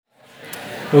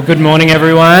Well, good morning,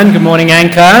 everyone. Good morning,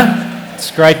 Anchor.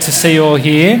 It's great to see you all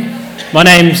here. My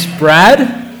name's Brad.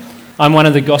 I'm one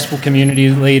of the gospel community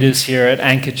leaders here at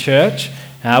Anchor Church.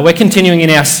 We're continuing in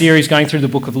our series going through the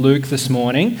book of Luke this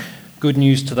morning, Good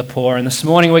News to the Poor. And this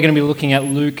morning we're going to be looking at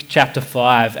Luke chapter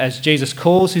 5 as Jesus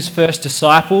calls his first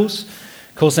disciples,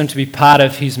 calls them to be part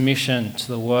of his mission to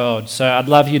the world. So I'd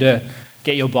love you to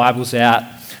get your Bibles out.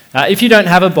 If you don't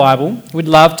have a Bible, we'd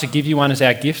love to give you one as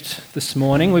our gift this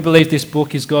morning. We believe this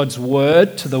book is God's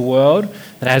word to the world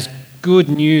that has good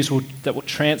news that will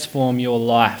transform your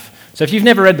life. So if you've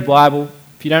never read the Bible,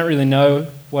 if you don't really know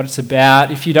what it's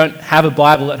about, if you don't have a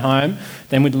Bible at home,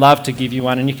 then we'd love to give you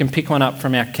one, and you can pick one up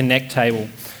from our Connect table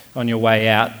on your way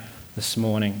out this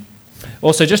morning.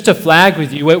 Also, just to flag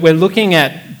with you, we're looking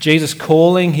at Jesus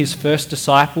calling his first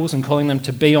disciples and calling them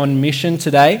to be on mission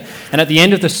today. And at the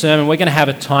end of the sermon, we're going to have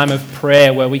a time of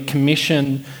prayer where we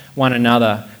commission one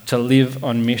another to live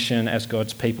on mission as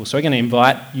God's people. So we're going to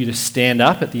invite you to stand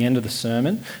up at the end of the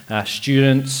sermon.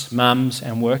 Students, mums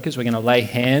and workers, we're going to lay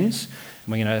hands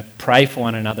and we're going to pray for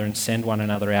one another and send one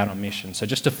another out on mission. So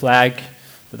just to flag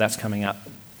that that's coming up.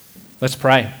 Let's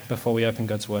pray before we open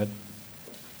God's word.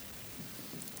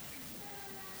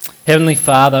 Heavenly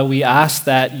Father, we ask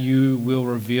that you will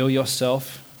reveal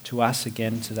yourself to us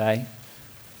again today.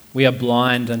 We are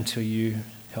blind until you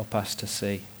help us to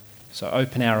see. So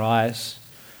open our eyes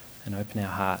and open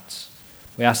our hearts.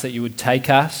 We ask that you would take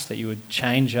us, that you would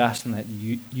change us, and that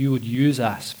you would use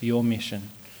us for your mission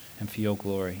and for your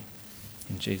glory.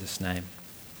 In Jesus' name,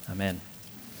 amen.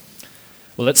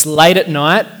 Well, it's late at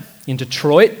night in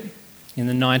Detroit in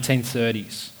the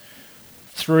 1930s.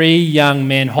 3 young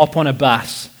men hop on a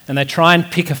bus and they try and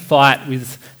pick a fight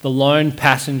with the lone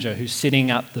passenger who's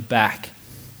sitting up the back.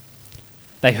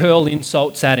 They hurl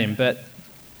insults at him, but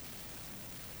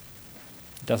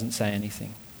he doesn't say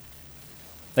anything.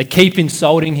 They keep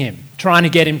insulting him, trying to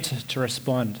get him to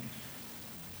respond,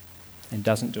 and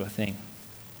doesn't do a thing.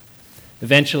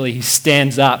 Eventually, he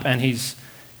stands up, and he's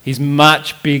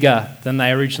much bigger than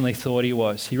they originally thought he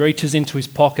was. He reaches into his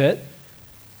pocket,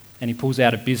 and he pulls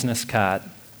out a business card,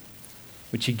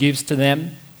 which he gives to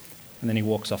them, and then he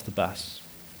walks off the bus.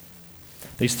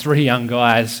 These 3 young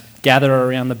guys gather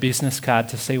around the business card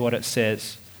to see what it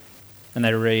says, and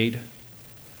they read,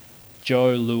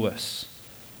 Joe Louis,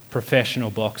 professional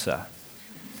boxer.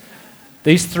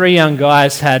 These 3 young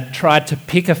guys had tried to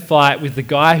pick a fight with the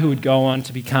guy who would go on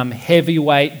to become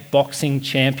heavyweight boxing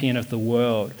champion of the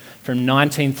world from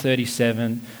 1937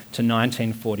 to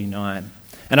 1949.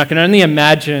 And I can only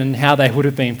imagine how they would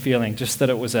have been feeling, just that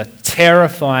it was a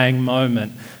terrifying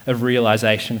moment of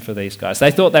realization for these guys.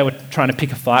 They thought they were trying to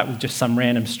pick a fight with just some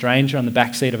random stranger on the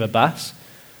back seat of a bus.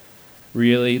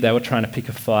 Really, they were trying to pick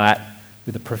a fight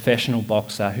with a professional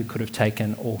boxer who could have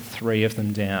taken all 3 of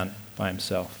them down by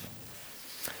himself.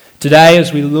 Today,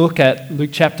 as we look at Luke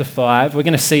chapter 5, we're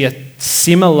going to see a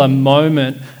similar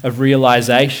moment of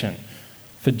realization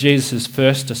for Jesus'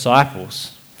 first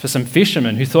disciples. For some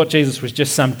fishermen who thought Jesus was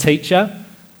just some teacher,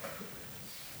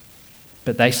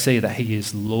 but they see that he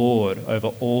is Lord over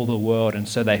all the world, and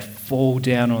so they fall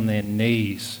down on their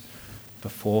knees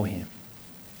before him.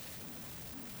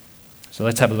 So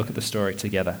let's have a look at the story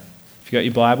together. If you've got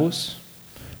your Bibles,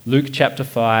 Luke chapter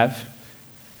 5,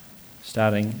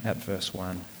 starting at verse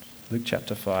 1. Luke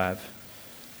chapter 5,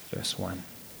 verse 1.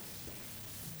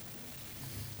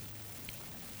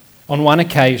 On one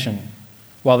occasion,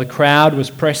 while the crowd was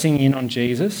pressing in on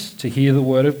Jesus to hear the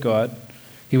word of God,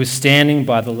 he was standing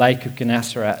by the lake of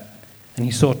Gennesaret, and he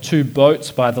saw 2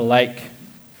 boats by the lake.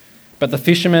 But the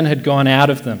fishermen had gone out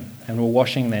of them and were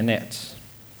washing their nets.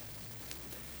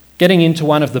 Getting into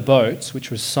one of the boats,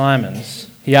 which was Simon's,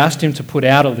 he asked him to put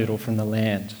out a little from the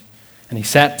land, and he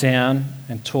sat down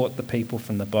and taught the people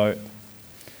from the boat.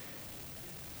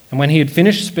 And when he had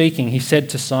finished speaking, he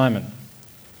said to Simon,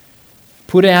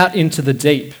 "Put out into the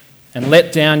deep and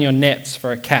let down your nets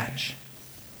for a catch."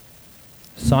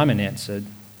 Simon answered,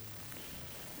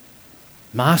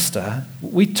 "Master,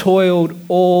 we toiled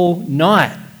all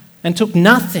night and took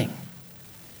nothing.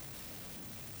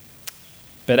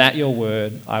 But at your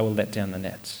word, I will let down the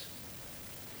nets."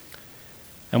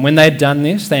 And when they had done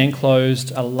this, they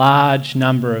enclosed a large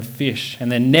number of fish, and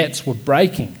their nets were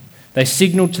breaking. They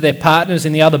signaled to their partners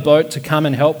in the other boat to come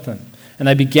and help them. And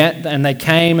they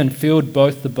came and filled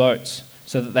both the boats,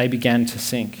 so that they began to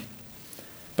sink.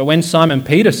 But when Simon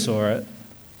Peter saw it,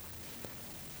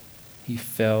 he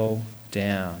fell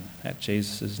down at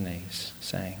Jesus' knees,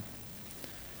 saying,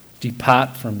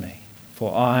 "Depart from me,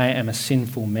 for I am a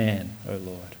sinful man, O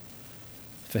Lord."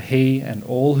 For he and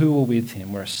all who were with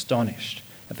him were astonished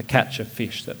at the catch of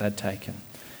fish that they'd taken.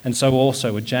 and so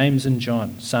also were James and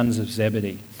John, sons of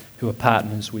Zebedee, who were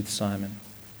partners with Simon.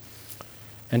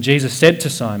 And Jesus said to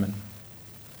Simon,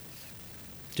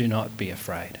 "Do not be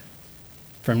afraid.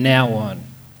 From now on,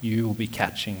 you will be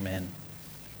catching men."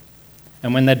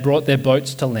 And when they'd brought their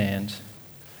boats to land,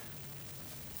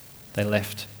 they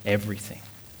left everything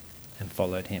and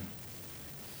followed him.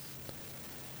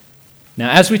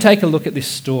 Now, as we take a look at this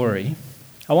story,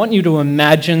 I want you to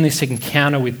imagine this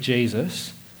encounter with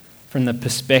Jesus from the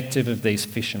perspective of these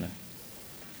fishermen.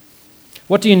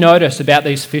 What do you notice about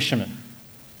these fishermen?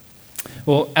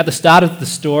 Well, at the start of the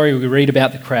story, we read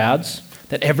about the crowds,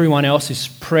 that everyone else is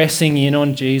pressing in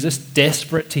on Jesus,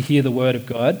 desperate to hear the word of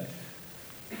God.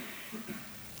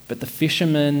 But the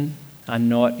fishermen are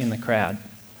not in the crowd.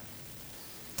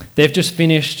 They've just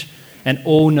finished an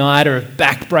all-nighter of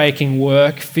back-breaking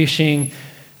work, fishing.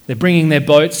 They're bringing their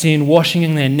boats in,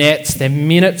 washing their nets. They're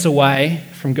minutes away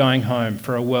from going home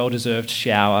for a well-deserved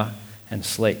shower and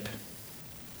sleep.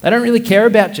 They don't really care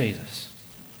about Jesus.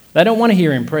 They don't want to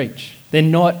hear him preach. They're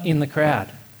not in the crowd.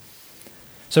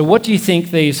 So what do you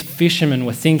think these fishermen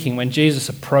were thinking when Jesus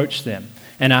approached them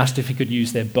and asked if he could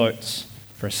use their boats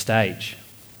for a stage?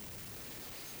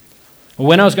 Well,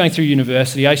 when I was going through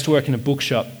university, I used to work in a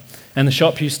bookshop, and the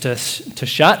shop used to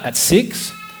shut at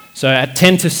 6. So at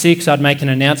 10 to 6, I'd make an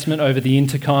announcement over the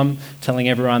intercom telling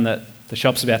everyone that the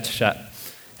shop's about to shut.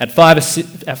 At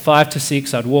 5 to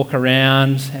 6, I'd walk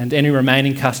around, and any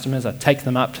remaining customers, I'd take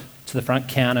them up to the front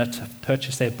counter to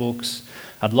purchase their books.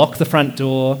 I'd lock the front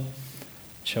door,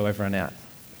 show everyone out.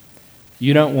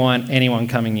 You don't want anyone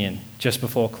coming in just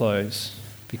before close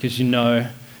because you know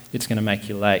it's going to make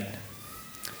you late.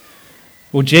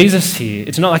 Well, Jesus here,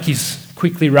 it's not like he's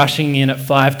quickly rushing in at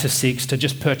 5 to 6 to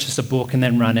just purchase a book and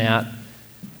then run out.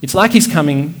 It's like he's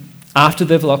coming after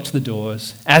they've locked the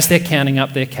doors, as they're counting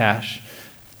up their cash,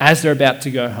 as they're about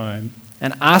to go home,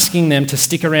 and asking them to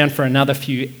stick around for another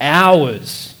few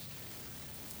hours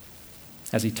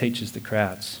as he teaches the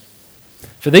crowds.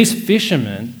 For these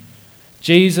fishermen,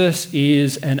 Jesus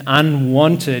is an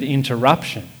unwanted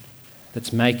interruption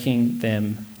that's making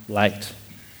them late.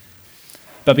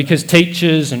 But because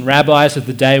teachers and rabbis of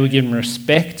the day were given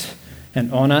respect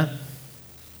and honour,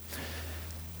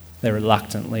 they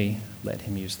reluctantly let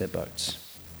him use their boats.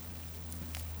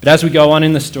 But as we go on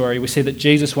in the story, we see that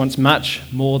Jesus wants much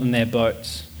more than their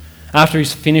boats. After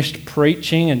he's finished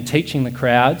preaching and teaching the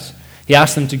crowds, he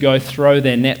asks them to go throw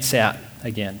their nets out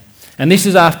again. And this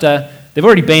is after they've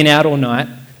already been out all night,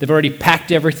 they've already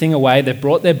packed everything away, they've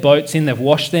brought their boats in, they've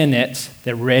washed their nets,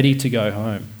 they're ready to go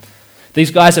home.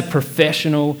 These guys are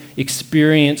professional,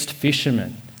 experienced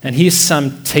fishermen. And here's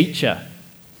some teacher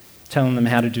telling them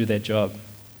how to do their job.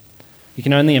 You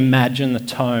can only imagine the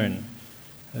tone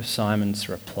of Simon's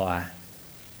reply.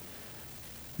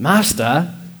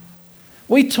 "Master,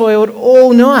 we toiled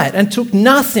all night and took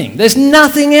nothing. There's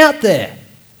nothing out there."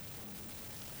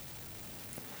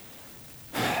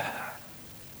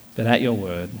 But at your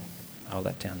word, I'll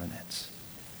let down the nets.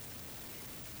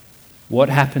 What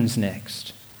happens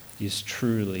next is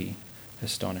truly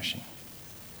astonishing.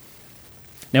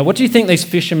 Now, what do you think these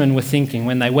fishermen were thinking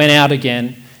when they went out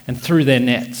again and threw their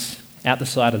nets out the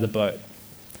side of the boat?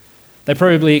 They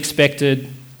probably expected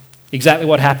exactly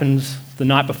what happened the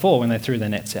night before when they threw their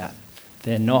nets out.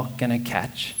 They're not going to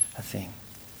catch a thing.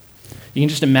 You can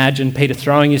just imagine Peter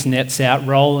throwing his nets out,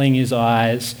 rolling his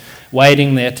eyes,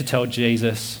 waiting there to tell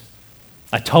Jesus,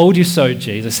 "I told you so,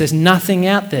 Jesus. There's nothing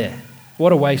out there."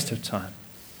 What a waste of time.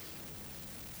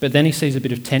 But then he sees a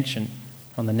bit of tension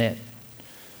on the net.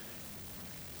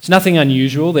 It's nothing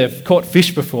unusual. They've caught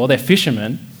fish before. They're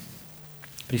fishermen.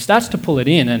 But he starts to pull it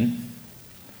in, and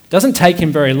it doesn't take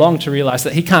him very long to realise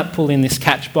that he can't pull in this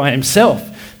catch by himself.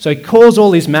 So he calls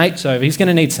all his mates over. He's going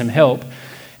to need some help.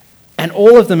 And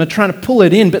all of them are trying to pull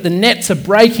it in, but the nets are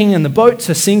breaking and the boats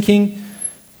are sinking.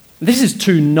 This is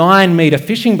 2 9-metre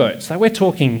fishing boats. So we're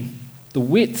talking the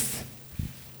width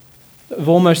of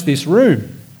almost this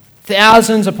room.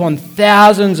 Thousands upon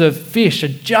thousands of fish are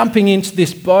jumping into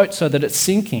this boat so that it's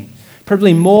sinking.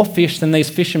 Probably more fish than these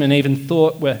fishermen even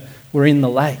thought were in the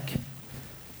lake.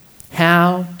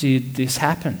 How did this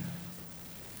happen?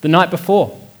 The night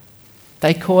before,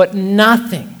 they caught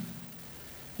nothing.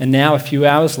 And now, a few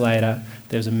hours later,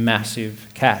 there's a massive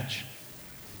catch.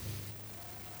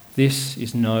 This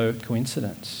is no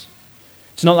coincidence.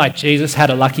 It's not like Jesus had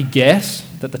a lucky guess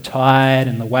that the tide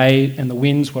and the wave and the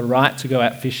winds were right to go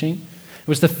out fishing. It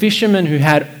was the fishermen who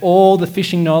had all the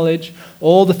fishing knowledge,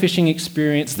 all the fishing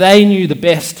experience. They knew the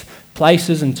best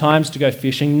places and times to go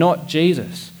fishing, not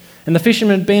Jesus. And the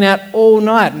fishermen had been out all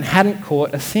night and hadn't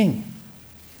caught a thing.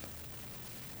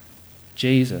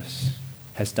 Jesus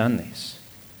has done this.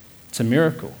 It's a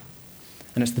miracle.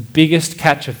 And it's the biggest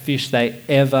catch of fish they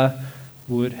ever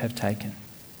would have taken.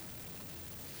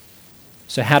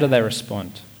 So how do they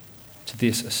respond to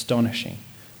this astonishing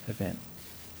event?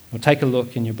 We'll take a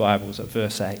look in your Bibles at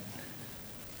verse 8.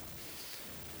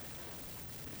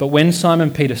 But when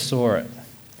Simon Peter saw it,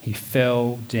 he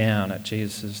fell down at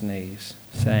Jesus' knees,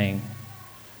 saying,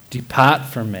 "Depart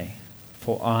from me,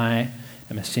 for I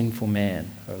am a sinful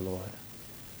man, O Lord."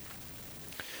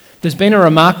 There's been a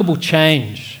remarkable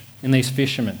change in these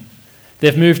fishermen.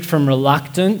 They've moved from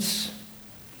reluctance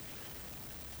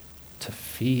to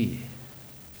fear.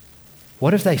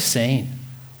 What have they seen?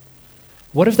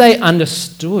 What have they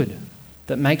understood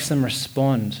that makes them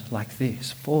respond like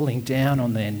this, falling down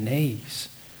on their knees?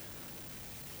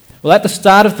 Well, at the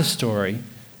start of the story,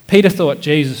 Peter thought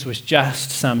Jesus was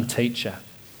just some teacher.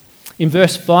 In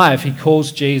verse 5, he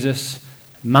calls Jesus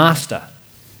Master.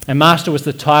 And Master was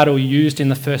the title used in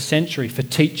the first century for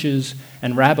teachers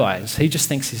and rabbis. He just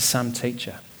thinks he's some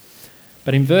teacher.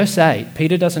 But in verse 8,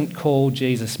 Peter doesn't call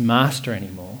Jesus Master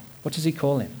anymore. What does he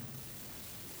call him?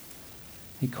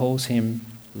 He calls him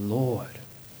Lord.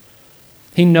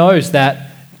 He knows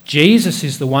that Jesus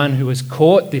is the one who has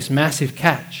caught this massive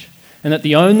catch, and that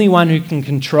the only one who can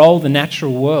control the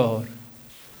natural world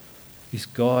is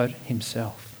God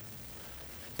himself.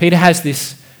 Peter has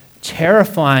this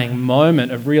terrifying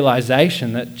moment of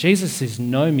realization that Jesus is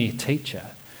no mere teacher.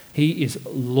 He is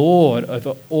Lord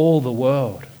over all the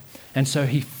world. And so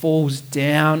he falls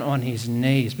down on his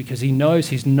knees because he knows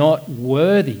he's not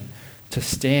worthy to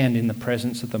stand in the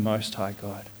presence of the Most High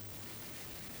God.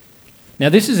 Now,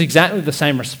 this is exactly the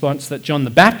same response that John the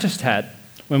Baptist had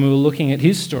when we were looking at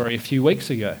his story a few weeks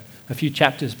ago, a few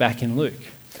chapters back in Luke.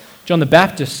 John the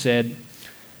Baptist said,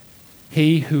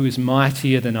 "He who is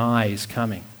mightier than I is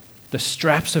coming, the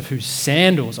straps of whose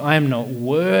sandals I am not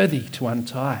worthy to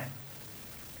untie."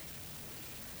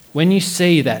 When you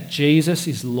see that Jesus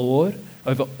is Lord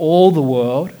over all the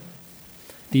world,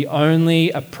 the only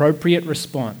appropriate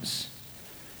response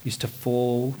is to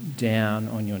fall down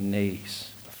on your knees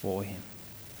before him.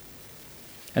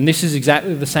 And this is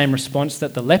exactly the same response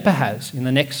that the leper has in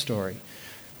the next story.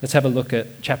 Let's have a look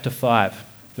at chapter 5,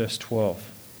 verse 12.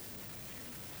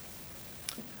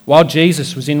 While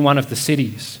Jesus was in one of the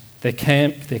cities, there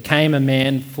came a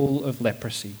man full of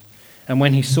leprosy. And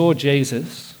when he saw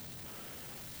Jesus,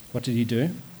 what did he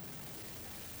do?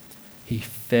 He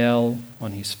fell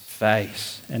on his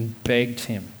face and begged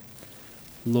him,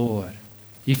 "Lord,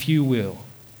 if you will,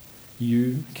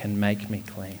 you can make me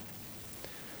clean."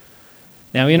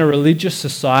 Now, in a religious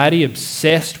society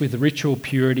obsessed with ritual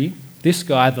purity, this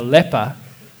guy, the leper,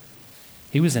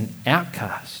 he was an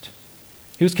outcast.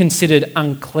 He was considered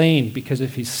unclean because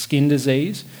of his skin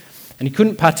disease, and he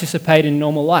couldn't participate in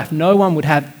normal life. No one would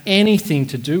have anything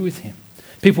to do with him.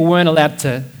 People weren't allowed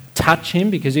to touch him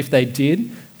because if they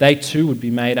did, they too would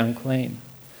be made unclean.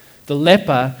 The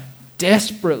leper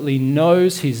desperately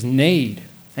knows his need,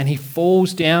 and he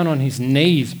falls down on his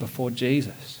knees before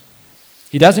Jesus.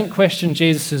 He doesn't question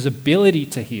Jesus' ability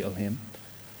to heal him,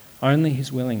 only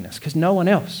his willingness, because no one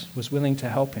else was willing to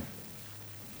help him.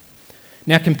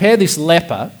 Now compare this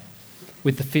leper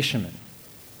with the fisherman.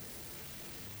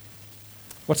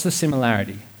 What's the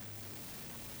similarity?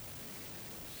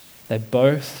 They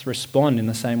both respond in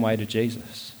the same way to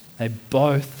Jesus. They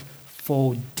both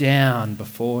fall down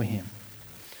before him.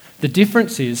 The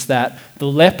difference is that the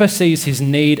leper sees his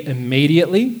need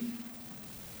immediately,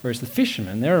 whereas the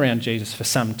fishermen, they're around Jesus for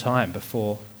some time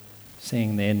before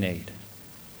seeing their need.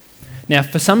 Now,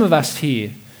 for some of us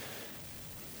here,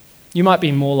 you might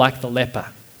be more like the leper.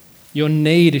 Your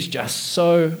need is just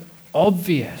so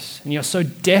obvious and you're so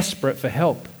desperate for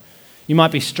help. You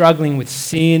might be struggling with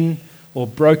sin or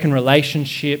broken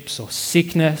relationships or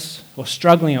sickness or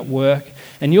struggling at work,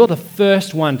 and you're the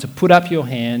first one to put up your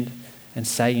hand and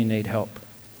say you need help.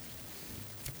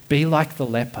 Be like the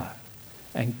leper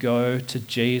and go to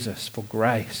Jesus for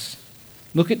grace.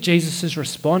 Look at Jesus'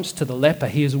 response to the leper.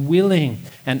 He is willing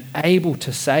and able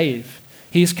to save.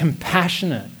 He is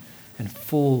compassionate and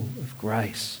full of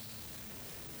grace.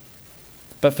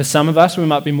 But for some of us, we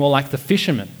might be more like the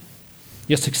fisherman.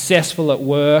 You're successful at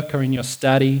work or in your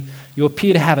study. You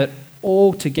appear to have it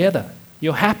all together.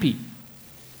 You're happy.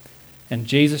 And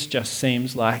Jesus just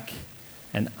seems like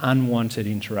an unwanted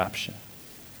interruption.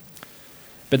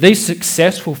 But these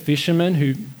successful fishermen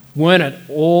who weren't at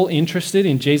all interested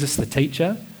in Jesus the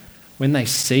teacher, when they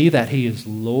see that he is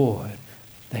Lord,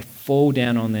 they fall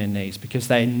down on their knees because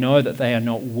they know that they are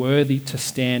not worthy to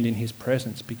stand in his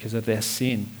presence because of their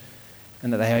sin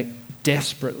and that they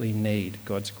desperately need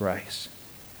God's grace.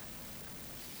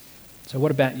 So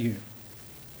what about you?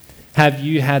 Have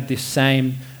you had this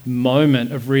same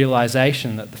moment of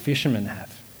realization that the fishermen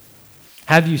have?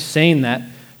 Have you seen that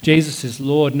Jesus is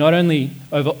Lord not only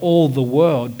over all the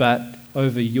world, but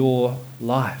over your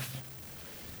life?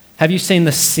 Have you seen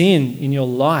the sin in your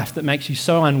life that makes you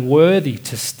so unworthy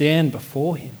to stand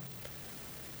before him?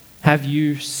 Have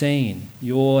you seen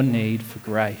your need for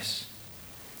grace?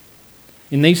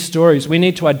 In these stories, we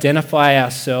need to identify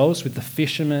ourselves with the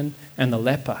fisherman and the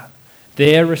leper.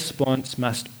 Their response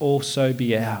must also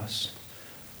be ours,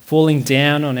 falling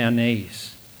down on our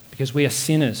knees because we are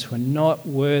sinners who are not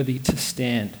worthy to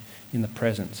stand in the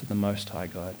presence of the Most High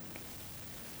God.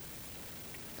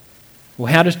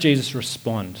 Well, how does Jesus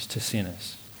respond to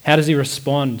sinners? How does he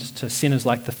respond to sinners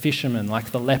like the fisherman,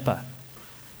 like the leper,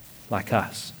 like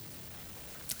us?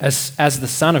 As the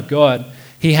Son of God,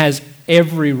 he has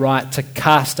every right to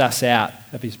cast us out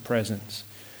of his presence.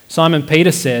 Simon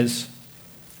Peter says,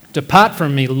 "Depart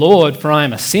from me, Lord, for I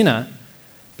am a sinner."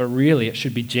 But really, it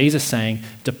should be Jesus saying,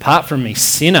 "Depart from me,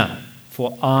 sinner,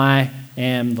 for I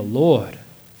am the Lord."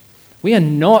 We are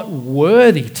not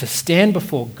worthy to stand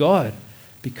before God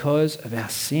because of our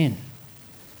sin.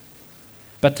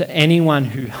 But to anyone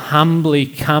who humbly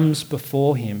comes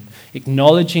before him,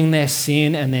 acknowledging their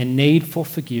sin and their need for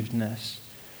forgiveness,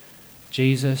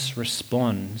 Jesus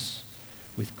responds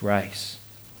with grace.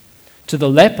 To the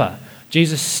leper,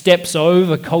 Jesus steps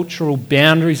over cultural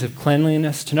boundaries of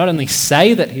cleanliness to not only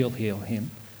say that he'll heal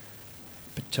him,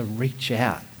 but to reach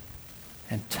out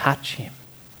and touch him.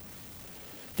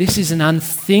 This is an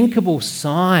unthinkable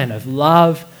sign of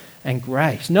love and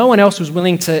grace. No one else was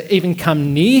willing to even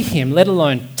come near him, let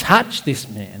alone touch this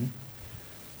man.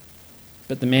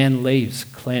 But the man leaves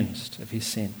cleansed of his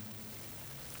sin,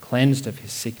 cleansed of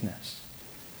his sickness.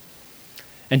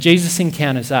 And Jesus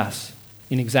encounters us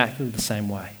in exactly the same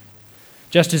way.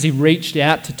 Just as he reached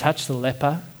out to touch the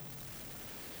leper,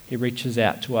 he reaches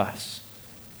out to us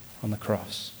on the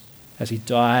cross as he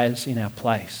dies in our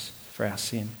place for our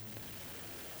sin.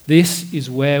 This is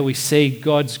where we see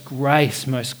God's grace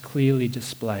most clearly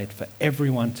displayed for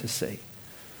everyone to see.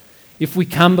 If we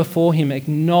come before him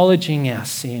acknowledging our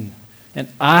sin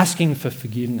and asking for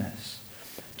forgiveness,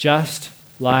 just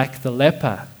like the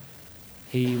leper,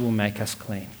 he will make us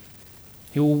clean.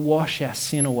 He will wash our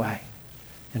sin away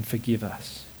and forgive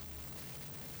us.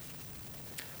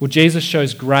 Well, Jesus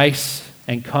shows grace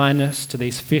and kindness to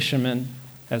these fishermen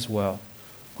as well.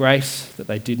 Grace that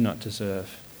they did not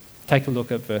deserve. Take a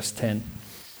look at verse 10.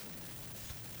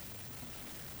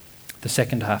 The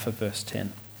second half of verse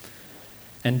 10.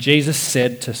 And Jesus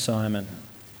said to Simon,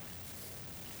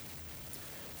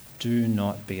 "Do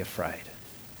not be afraid.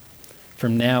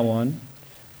 From now on,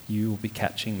 you will be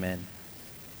catching men."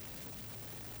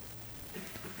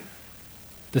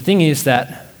 The thing is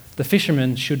that the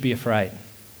fishermen should be afraid.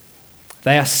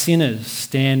 They are sinners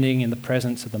standing in the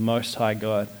presence of the Most High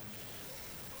God.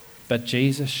 But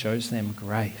Jesus shows them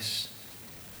grace.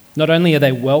 Not only are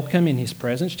they welcome in his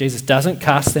presence, Jesus doesn't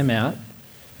cast them out,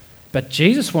 but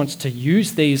Jesus wants to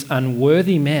use these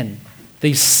unworthy men,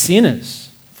 these sinners,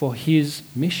 for his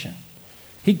mission.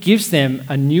 He gives them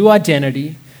a new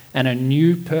identity and a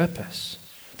new purpose.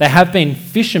 They have been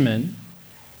fishermen,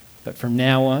 but from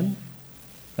now on,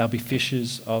 they'll be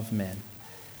fishers of men.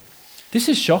 This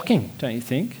is shocking, don't you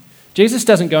think? Jesus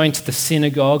doesn't go into the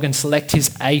synagogue and select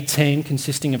his A team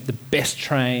consisting of the best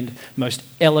trained, most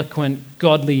eloquent,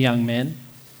 godly young men.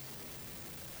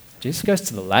 Jesus goes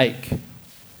to the lake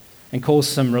and calls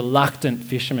some reluctant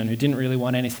fishermen who didn't really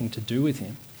want anything to do with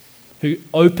him, who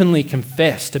openly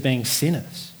confess to being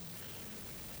sinners.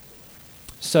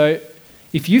 So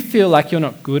if you feel like you're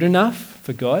not good enough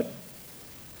for God,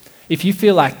 if you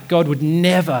feel like God would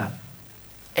never,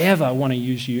 ever want to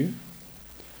use you,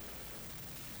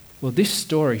 well, this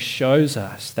story shows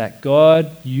us that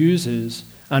God uses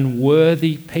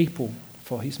unworthy people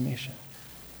for his mission.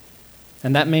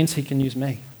 And that means he can use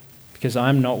me because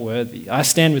I'm not worthy. I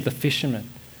stand with the fishermen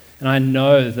and I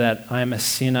know that I am a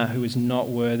sinner who is not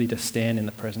worthy to stand in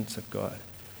the presence of God.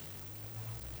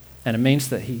 And it means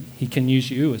that he can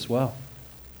use you as well.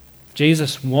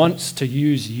 Jesus wants to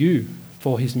use you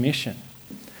for his mission.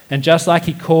 And just like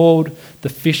he called the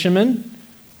fishermen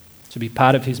to be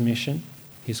part of his mission,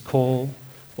 his call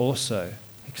also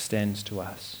extends to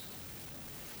us.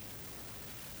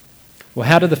 Well,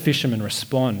 how do the fishermen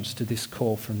respond to this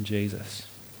call from Jesus?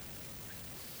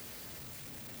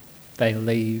 They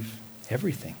leave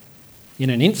everything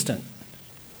in an instant.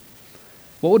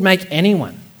 What would make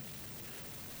anyone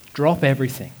drop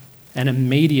everything and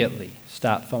immediately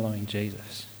start following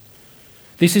Jesus?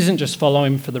 This isn't just follow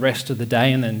him for the rest of the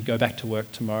day and then go back to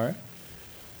work tomorrow.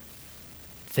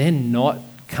 They're not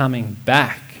coming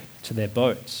back to their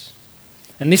boats.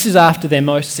 And this is after their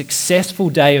most successful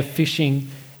day of fishing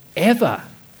ever.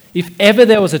 If ever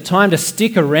there was a time to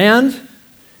stick around,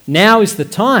 now is the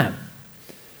time.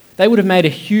 They would have made a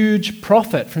huge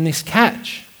profit from this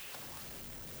catch.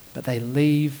 But they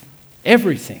leave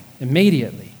everything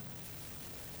immediately.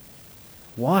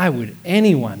 Why would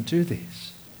anyone do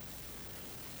this?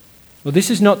 Well,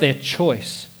 this is not their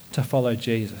choice to follow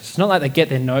Jesus. It's not like they get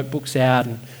their notebooks out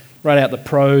and write out the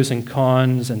pros and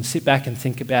cons and sit back and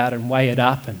think about it and weigh it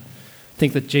up and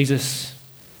think that Jesus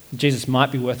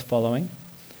might be worth following.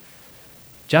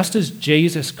 Just as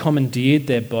Jesus commandeered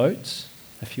their boats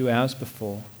a few hours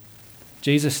before,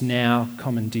 Jesus now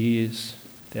commandeers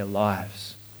their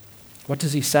lives. What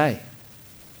does he say?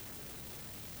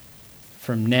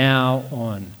 From now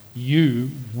on,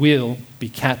 you will be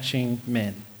catching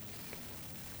men.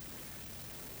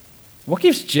 What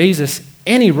gives Jesus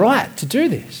any right to do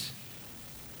this?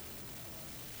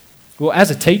 Well, as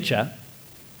a teacher,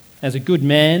 as a good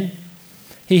man,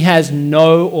 he has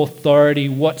no authority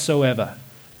whatsoever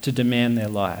to demand their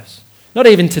lives. Not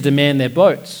even to demand their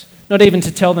boats. Not even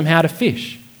to tell them how to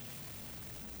fish.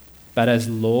 But as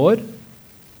Lord,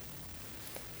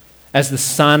 as the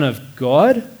Son of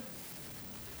God,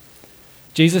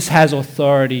 Jesus has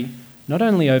authority not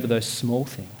only over those small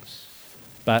things,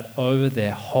 but over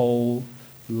their whole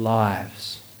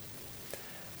lives.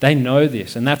 They know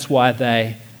this, and that's why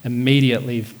they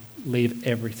immediately leave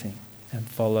everything and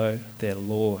follow their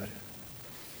Lord.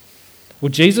 Well,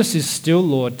 Jesus is still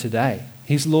Lord today.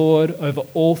 He's Lord over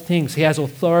all things. He has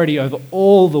authority over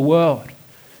all the world.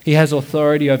 He has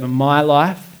authority over my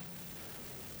life.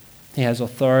 He has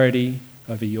authority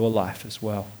over your life as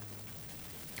well.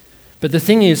 But the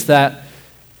thing is that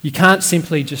you can't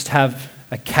simply just have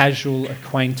a casual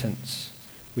acquaintance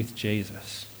with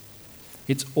Jesus.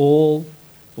 It's all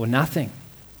or nothing.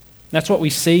 That's what we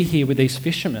see here with these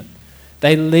fishermen.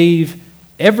 They leave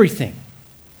everything.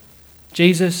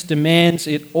 Jesus demands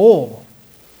it all.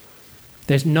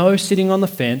 There's no sitting on the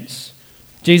fence.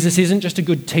 Jesus isn't just a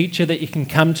good teacher that you can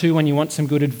come to when you want some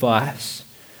good advice.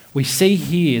 We see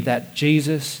here that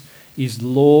Jesus is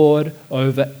Lord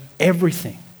over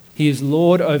everything. He is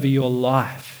Lord over your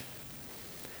life.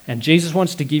 And Jesus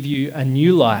wants to give you a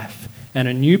new life and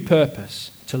a new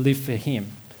purpose to live for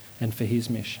him and for his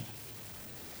mission.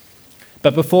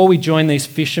 But before we join these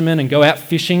fishermen and go out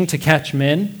fishing to catch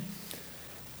men,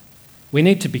 we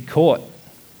need to be caught.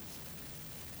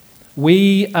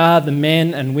 We are the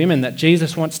men and women that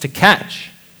Jesus wants to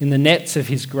catch in the nets of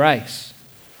his grace.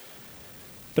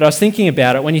 But I was thinking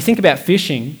about it, when you think about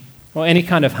fishing or any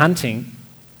kind of hunting,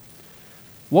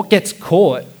 what gets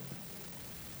caught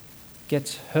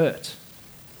gets hurt.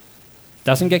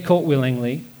 Doesn't get caught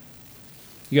willingly.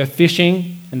 You go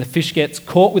fishing and the fish gets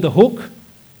caught with a hook,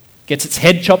 gets its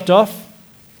head chopped off,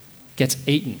 gets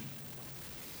eaten.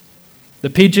 The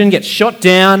pigeon gets shot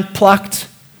down, plucked,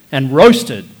 and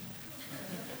roasted.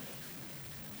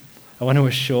 I want to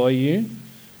assure you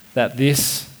that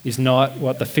this is not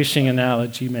what the fishing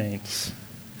analogy means.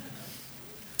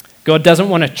 God doesn't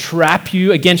want to trap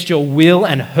you against your will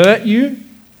and hurt you.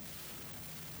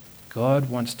 God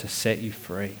wants to set you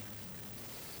free.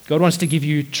 God wants to give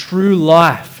you true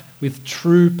life with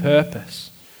true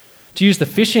purpose. To use the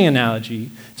fishing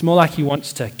analogy, it's more like he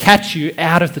wants to catch you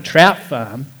out of the trout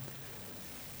farm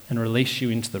and release you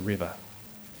into the river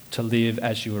to live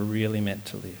as you were really meant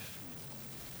to live.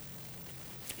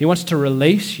 He wants to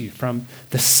release you from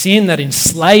the sin that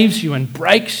enslaves you and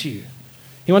breaks you.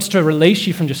 He wants to release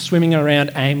you from just swimming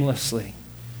around aimlessly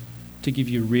to give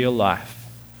you real life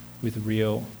with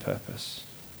real purpose.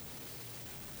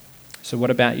 So what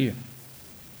about you?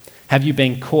 Have you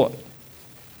been caught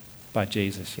by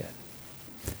Jesus yet?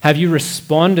 Have you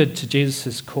responded to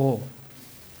Jesus' call?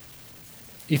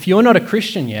 If you're not a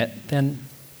Christian yet, then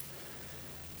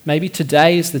maybe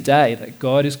today is the day that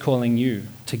God is calling you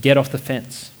to get off the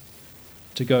fence,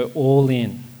 to go all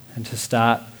in and to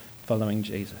start following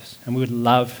Jesus. And we would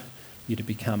love you to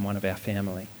become one of our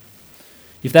family.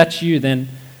 If that's you, then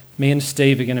me and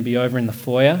Steve are going to be over in the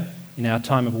foyer in our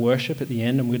time of worship at the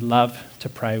end, and we'd love to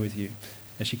pray with you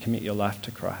as you commit your life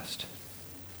to Christ.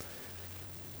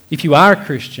 If you are a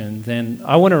Christian, then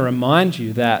I want to remind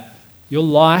you that your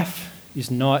life is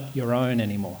not your own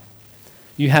anymore.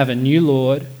 You have a new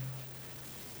Lord.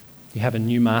 You have a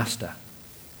new master.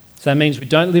 So that means we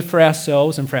don't live for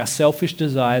ourselves and for our selfish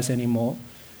desires anymore.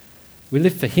 We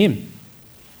live for him.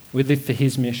 We live for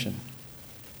his mission.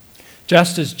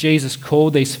 Just as Jesus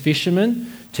called these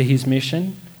fishermen to his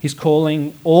mission, he's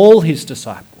calling all his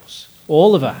disciples,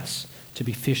 all of us, to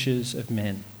be fishers of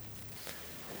men.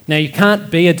 Now, you can't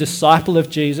be a disciple of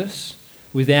Jesus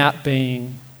without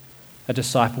being a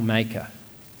disciple maker.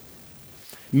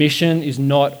 Mission is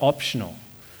not optional.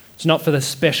 It's not for the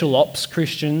special ops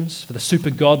Christians, for the super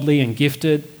godly and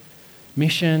gifted.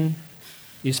 Mission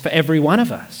is for every one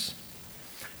of us.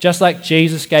 Just like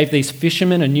Jesus gave these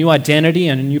fishermen a new identity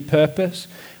and a new purpose,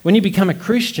 when you become a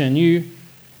Christian, you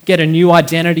get a new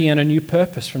identity and a new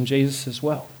purpose from Jesus as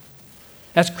well.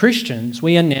 As Christians,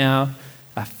 we are now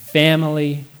a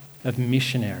family of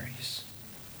missionaries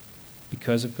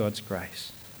because of God's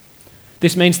grace.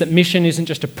 This means that mission isn't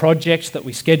just a project that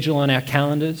we schedule on our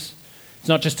calendars. It's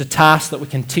not just a task that we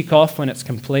can tick off when it's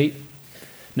complete.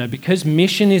 No, because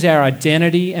mission is our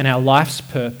identity and our life's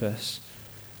purpose,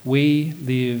 we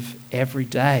live every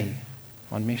day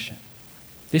on mission.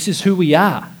 This is who we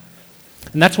are.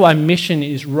 And that's why mission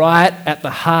is right at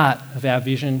the heart of our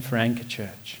vision for Anchor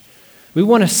Church. We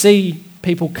want to see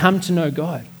people come to know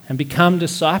God and become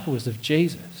disciples of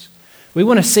Jesus. We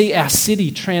want to see our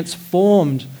city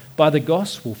transformed by the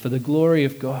gospel for the glory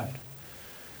of God.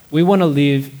 We want to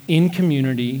live in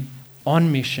community,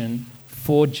 on mission,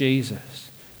 for Jesus,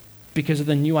 because of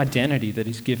the new identity that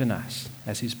He's given us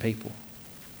as His people.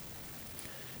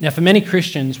 Now, for many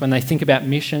Christians, when they think about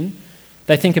mission,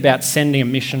 they think about sending a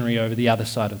missionary over the other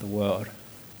side of the world.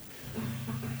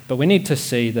 But we need to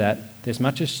see that there's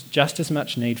just as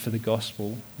much need for the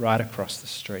gospel right across the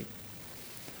street,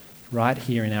 right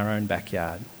here in our own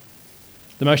backyard.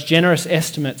 The most generous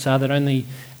estimates are that only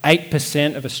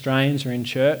 8% of Australians are in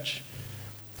church.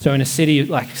 So in a city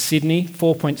like Sydney,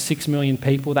 4.6 million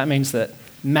people, that means that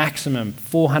maximum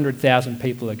 400,000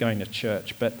 people are going to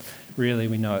church. But really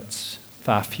we know it's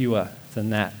far fewer than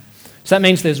that. So that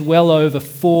means there's well over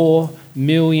 4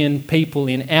 million people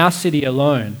in our city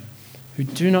alone who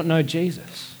do not know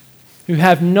Jesus, who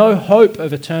have no hope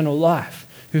of eternal life,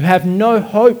 who have no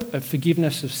hope of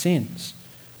forgiveness of sins.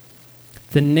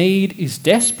 The need is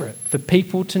desperate for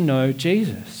people to know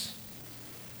Jesus.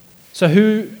 So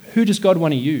who does God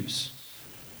want to use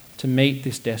to meet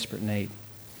this desperate need?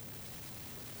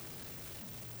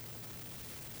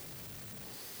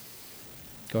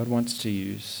 God wants to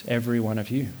use every one of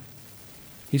you.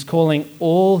 He's calling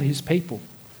all His people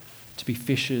to be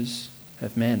fishers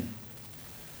of men.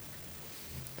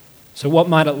 So what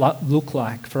might it look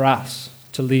like for us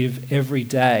to live every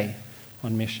day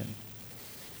on mission?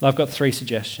 Well, I've got 3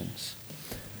 suggestions.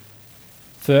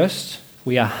 First,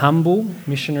 we are humble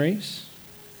missionaries.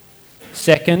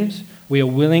 Second, we are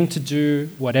willing to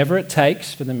do whatever it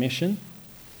takes for the mission.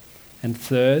 And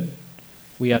third,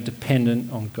 we are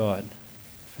dependent on God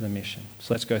for the mission.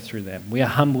 So let's go through them. We are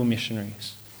humble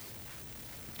missionaries.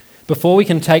 Before we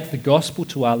can take the gospel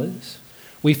to others,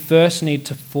 we first need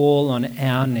to fall on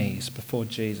our knees before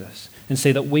Jesus and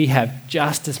see that we have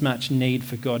just as much need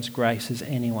for God's grace as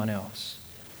anyone else.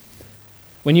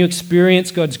 When you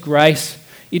experience God's grace,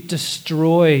 it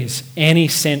destroys any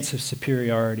sense of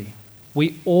superiority.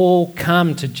 We all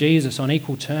come to Jesus on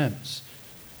equal terms,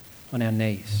 on our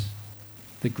knees.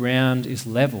 The ground is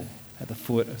level at the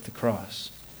foot of the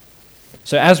cross.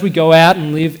 So as we go out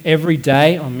and live every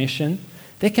day on mission,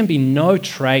 there can be no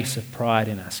trace of pride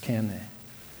in us, can there?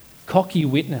 Cocky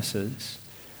witnesses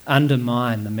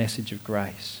undermine the message of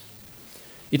grace.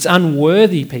 It's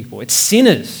unworthy people, it's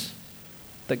sinners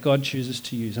that God chooses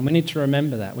to use. And we need to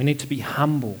remember that. We need to be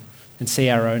humble and see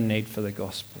our own need for the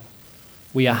gospel.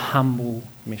 We are humble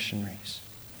missionaries.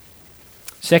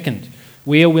 Second,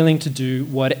 we are willing to do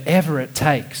whatever it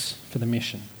takes for the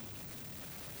mission.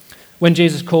 When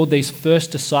Jesus called these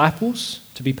first disciples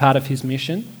to be part of His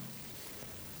mission,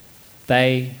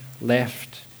 they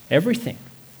left everything.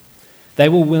 They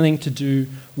were willing to do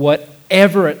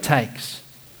whatever it takes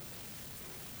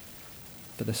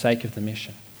for the sake of the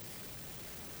mission.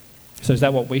 So is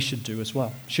that what we should do as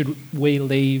well? Should we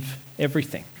leave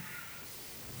everything?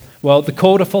 Well, the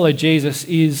call to follow Jesus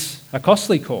is a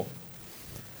costly call.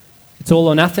 It's all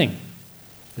or nothing.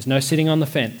 There's no sitting on the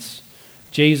fence.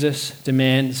 Jesus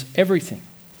demands everything.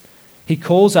 He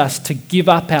calls us to give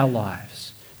up our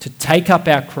lives, to take up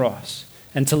our cross,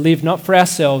 and to live not for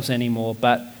ourselves anymore,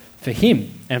 but for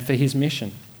Him and for His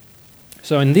mission.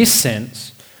 So in this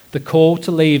sense, the call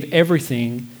to leave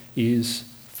everything is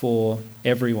for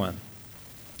everyone.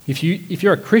 If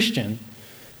you're a Christian,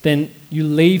 then you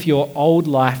leave your old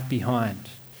life behind,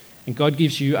 and God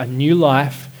gives you a new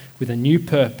life with a new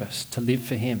purpose to live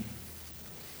for Him.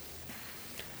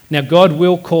 Now, God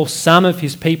will call some of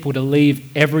His people to leave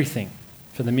everything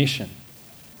for the mission.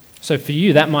 So for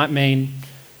you, that might mean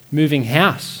moving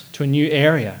house to a new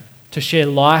area to share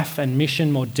life and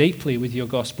mission more deeply with your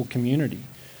gospel community.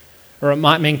 Or it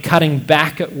might mean cutting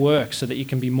back at work so that you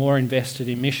can be more invested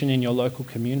in mission in your local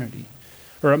community.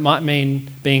 Or it might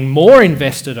mean being more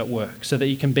invested at work so that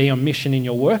you can be on mission in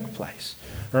your workplace.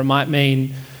 Or it might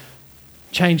mean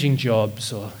changing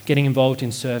jobs or getting involved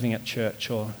in serving at church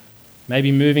or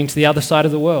maybe moving to the other side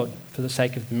of the world for the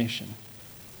sake of the mission.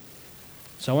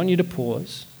 So I want you to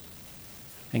pause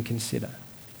and consider.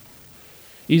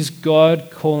 Is God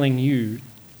calling you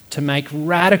to make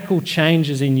radical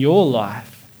changes in your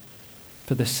life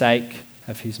for the sake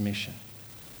of his mission?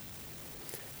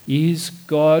 Is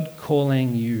God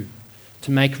calling you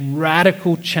to make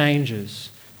radical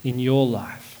changes in your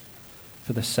life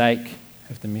for the sake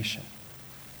of the mission?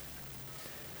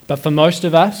 But for most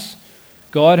of us,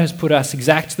 God has put us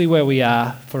exactly where we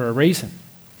are for a reason.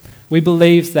 We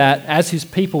believe that as his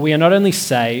people, we are not only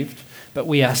saved, but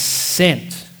we are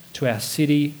sent to our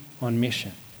city on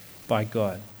mission by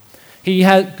God.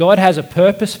 God has a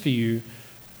purpose for you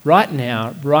right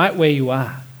now, right where you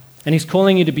are. And he's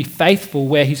calling you to be faithful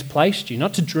where he's placed you,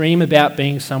 not to dream about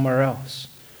being somewhere else.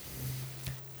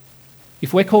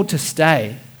 If we're called to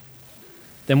stay,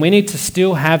 then we need to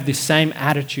still have this same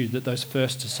attitude that those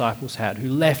first disciples had, who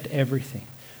left everything.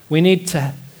 We need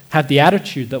to have the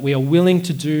attitude that we are willing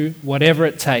to do whatever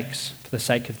it takes for the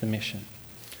sake of the mission.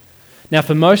 Now,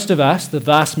 for most of us, the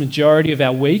vast majority of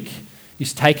our week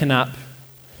is taken up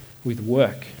with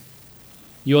work.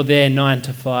 You're there 9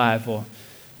 to 5 or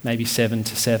maybe 7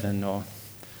 to 7 or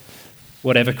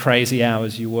whatever crazy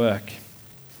hours you work.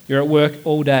 You're at work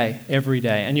all day, every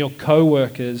day, and your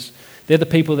co-workers, they're the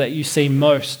people that you see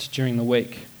most during the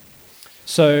week.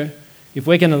 So if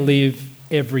we're going to live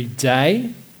every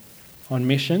day on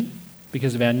mission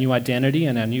because of our new identity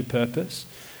and our new purpose,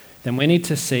 then we need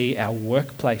to see our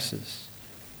workplaces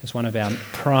as one of our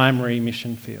primary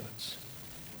mission fields.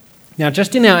 Now,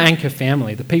 just in our Anchor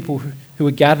family, the people who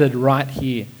are gathered right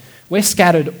here, we're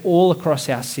scattered all across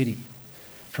our city,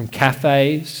 from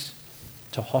cafes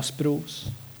to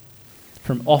hospitals,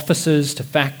 from offices to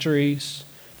factories,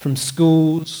 from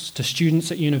schools to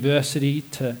students at university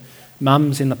to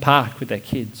mums in the park with their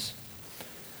kids.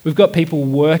 We've got people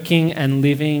working and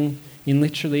living in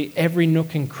literally every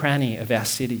nook and cranny of our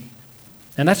city.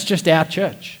 And that's just our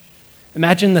church.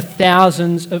 Imagine the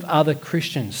thousands of other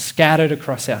Christians scattered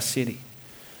across our city.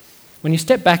 When you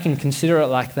step back and consider it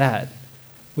like that,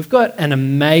 we've got an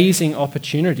amazing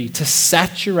opportunity to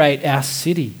saturate our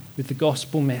city with the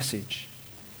gospel message.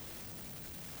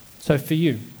 So for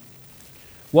you,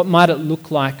 what might it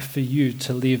look like for you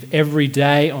to live every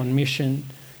day on mission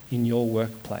in your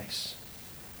workplace?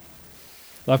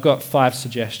 Well, I've got 5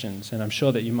 suggestions, and I'm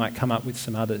sure that you might come up with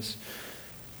some others.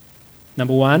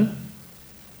 Number 1,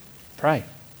 pray.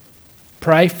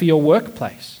 Pray for your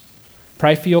workplace.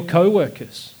 Pray for your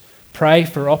co-workers. Pray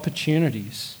for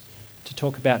opportunities to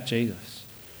talk about Jesus.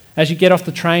 As you get off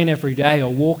the train every day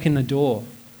or walk in the door,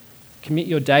 commit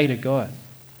your day to God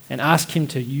and ask him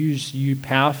to use you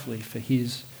powerfully for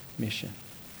his mission.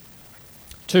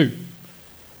 2,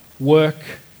 work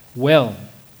well.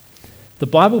 The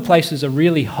Bible places a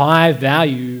really high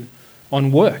value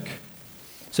on work.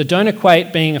 So don't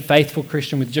equate being a faithful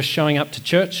Christian with just showing up to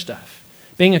church stuff.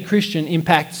 Being a Christian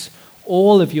impacts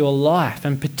all of your life,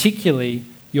 and particularly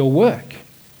your work.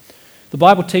 The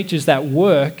Bible teaches that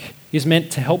work is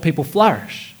meant to help people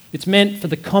flourish. It's meant for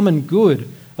the common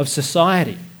good of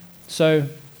society. So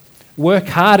work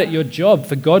hard at your job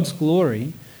for God's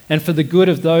glory and for the good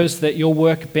of those that your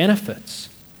work benefits.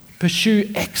 Pursue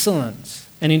excellence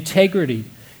and integrity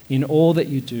in all that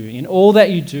you do. In all that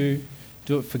you do,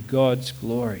 do it for God's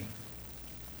glory.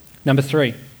 Number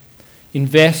 3,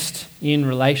 invest in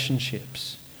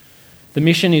relationships. The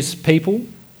mission is people,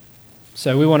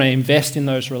 so we want to invest in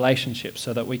those relationships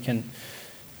so that we can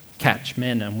catch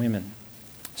men and women.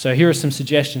 So here are some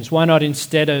suggestions. Why not,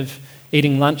 instead of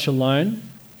eating lunch alone,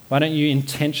 why don't you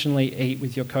intentionally eat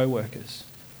with your co-workers?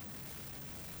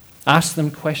 Ask them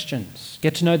questions.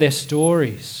 Get to know their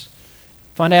stories.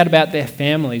 Find out about their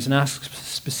families and ask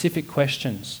specific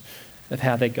questions of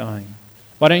how they're going.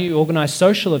 Why don't you organise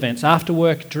social events, after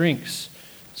work drinks,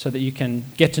 so that you can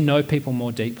get to know people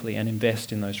more deeply and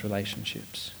invest in those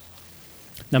relationships.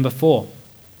 Number 4,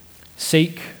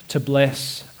 seek to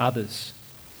bless others.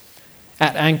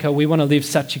 At Anchor, we want to live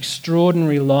such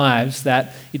extraordinary lives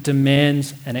that it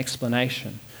demands an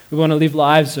explanation. We want to live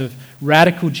lives of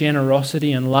radical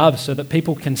generosity and love so that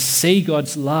people can see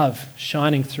God's love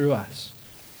shining through us.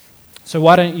 So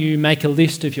why don't you make a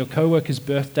list of your co-workers'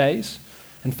 birthdays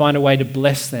and find a way to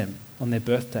bless them on their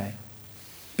birthday?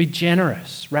 Be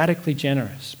generous, radically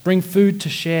generous. Bring food to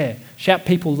share. Shout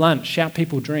people lunch, shout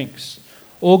people drinks.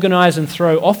 Organise and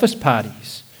throw office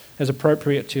parties as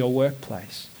appropriate to your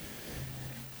workplace.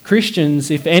 Christians,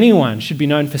 if anyone, should be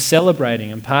known for celebrating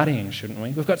and partying, shouldn't we?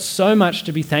 We've got so much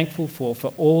to be thankful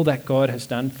for all that God has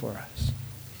done for us.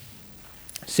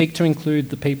 Seek to include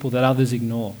the people that others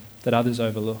ignore, that others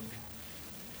overlook.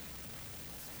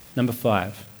 Number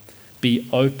 5, be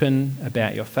open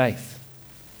about your faith.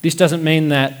 This doesn't mean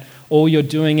that all you're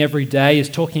doing every day is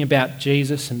talking about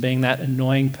Jesus and being that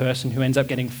annoying person who ends up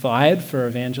getting fired for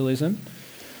evangelism.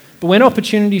 But when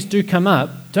opportunities do come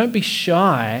up, don't be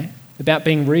shy about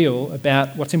being real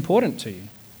about what's important to you.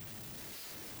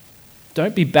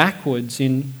 Don't be backwards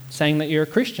in saying that you're a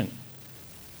Christian,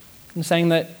 in saying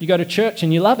that you go to church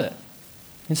and you love it,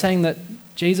 in saying that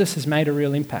Jesus has made a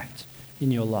real impact in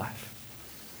your life.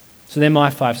 So they're my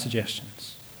 5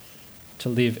 suggestions to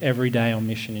live every day on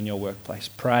mission in your workplace.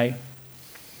 Pray,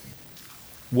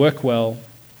 work well,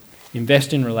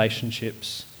 invest in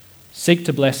relationships, seek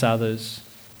to bless others,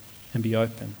 and be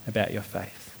open about your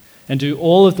faith. And do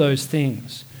all of those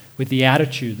things with the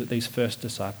attitude that these first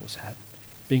disciples had,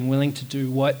 being willing to do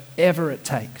whatever it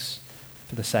takes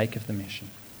for the sake of the mission.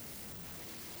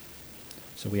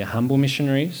 So we are humble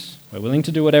missionaries, we're willing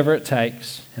to do whatever it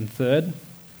takes, and third,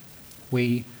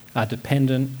 we are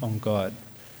dependent on God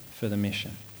for the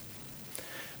mission.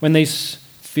 When these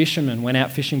fishermen went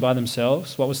out fishing by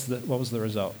themselves, what was the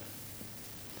result?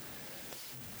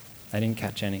 They didn't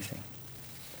catch anything.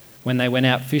 When they went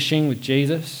out fishing with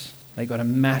Jesus, they got a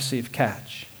massive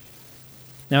catch.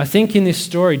 Now I think in this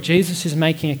story, Jesus is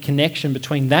making a connection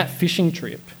between that fishing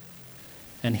trip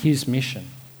and his mission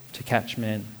to catch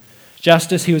men.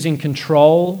 Just as he was in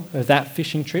control of that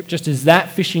fishing trip, just as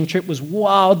that fishing trip was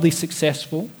wildly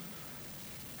successful,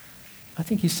 I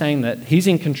think he's saying that he's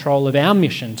in control of our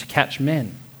mission to catch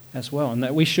men as well, and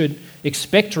that we should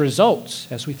expect results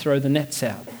as we throw the nets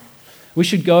out. We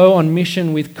should go on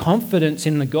mission with confidence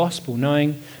in the gospel,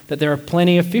 knowing that there are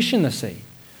plenty of fish in the sea,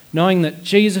 knowing that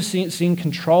Jesus is in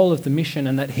control of the mission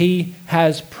and that he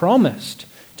has promised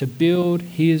to build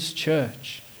his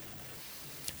church.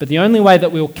 But the only way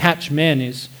that we'll catch men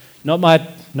is not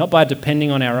by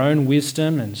depending on our own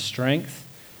wisdom and strength,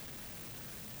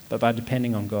 but by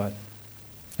depending on God.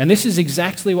 And this is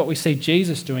exactly what we see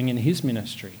Jesus doing in his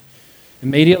ministry.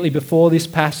 Immediately before this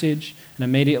passage and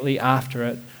immediately after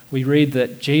it, we read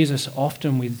that Jesus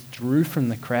often withdrew from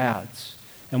the crowds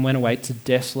and went away to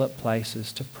desolate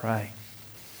places to pray.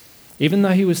 Even though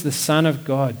he was the Son of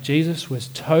God, Jesus was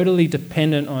totally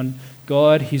dependent on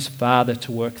God, his Father,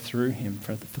 to work through him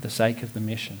for the sake of the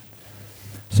mission.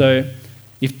 So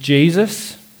if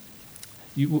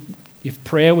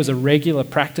prayer was a regular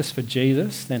practice for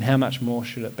Jesus, then how much more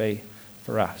should it be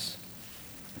for us?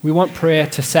 We want prayer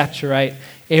to saturate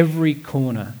every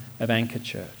corner of Anchor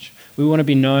Church. We want to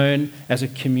be known as a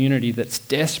community that's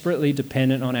desperately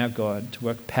dependent on our God to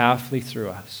work powerfully through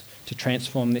us to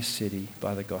transform this city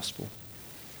by the gospel.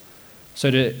 So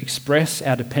to express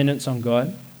our dependence on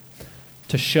God,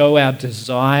 to show our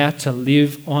desire to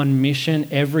live on mission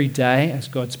every day as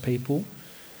God's people,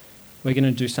 we're going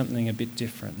to do something a bit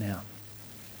different now.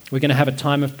 We're going to have a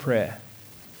time of prayer,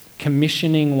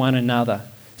 commissioning one another,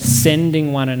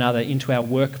 sending one another into our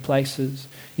workplaces,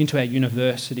 into our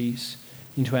universities,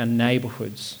 into our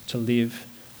neighbourhoods to live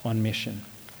on mission.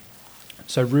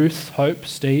 So Ruth, Hope,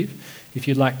 Steve, if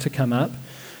you'd like to come up.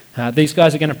 These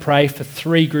guys are going to pray for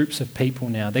 3 groups of people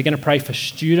now. They're going to pray for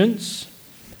students,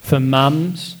 for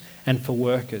mums, and for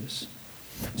workers.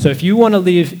 So if you want to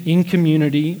live in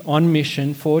community, on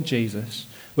mission for Jesus,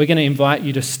 we're going to invite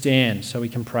you to stand so we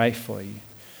can pray for you.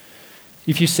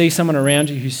 If you see someone around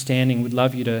you who's standing, we'd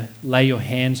love you to lay your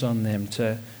hands on them,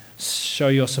 to show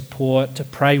your support, to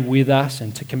pray with us,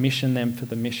 and to commission them for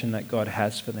the mission that God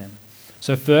has for them.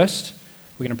 So first,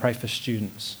 we're going to pray for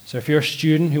students. So if you're a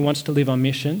student who wants to live on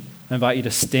mission, I invite you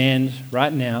to stand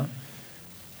right now,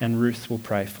 and Ruth will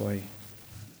pray for you.